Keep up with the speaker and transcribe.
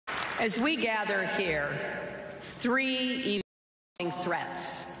As we gather here, three evolving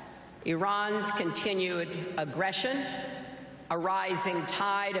threats: Iran's continued aggression, a rising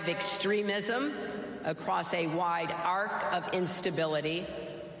tide of extremism across a wide arc of instability,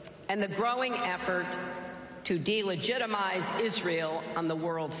 and the growing effort to delegitimize Israel on the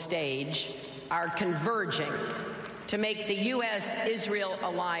world stage are converging to make the U.S.-Israel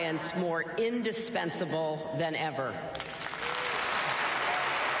alliance more indispensable than ever.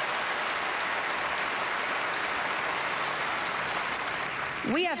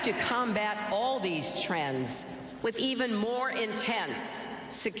 We have to combat all these trends with even more intense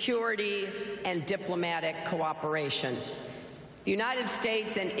security and diplomatic cooperation. The United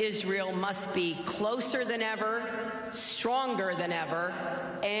States and Israel must be closer than ever, stronger than ever,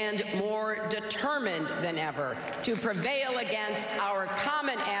 and more determined than ever to prevail against our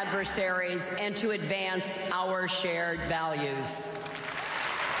common adversaries and to advance our shared values.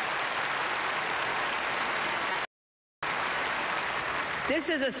 This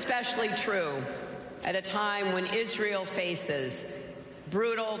is especially true at a time when Israel faces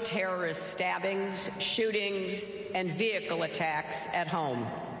brutal terrorist stabbings, shootings, and vehicle attacks at home.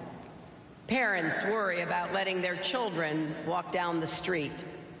 Parents worry about letting their children walk down the street.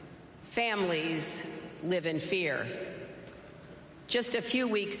 Families live in fear. Just a few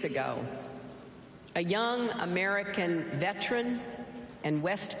weeks ago, a young American veteran and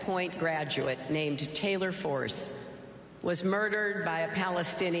West Point graduate named Taylor Force was murdered by a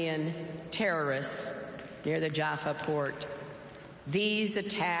Palestinian terrorist near the Jaffa port. These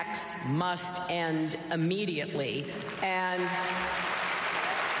attacks must end immediately, and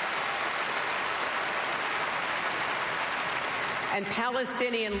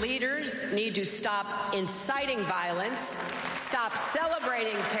Palestinian leaders need to stop inciting violence, stop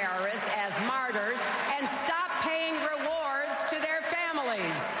celebrating terrorists as martyrs, and stop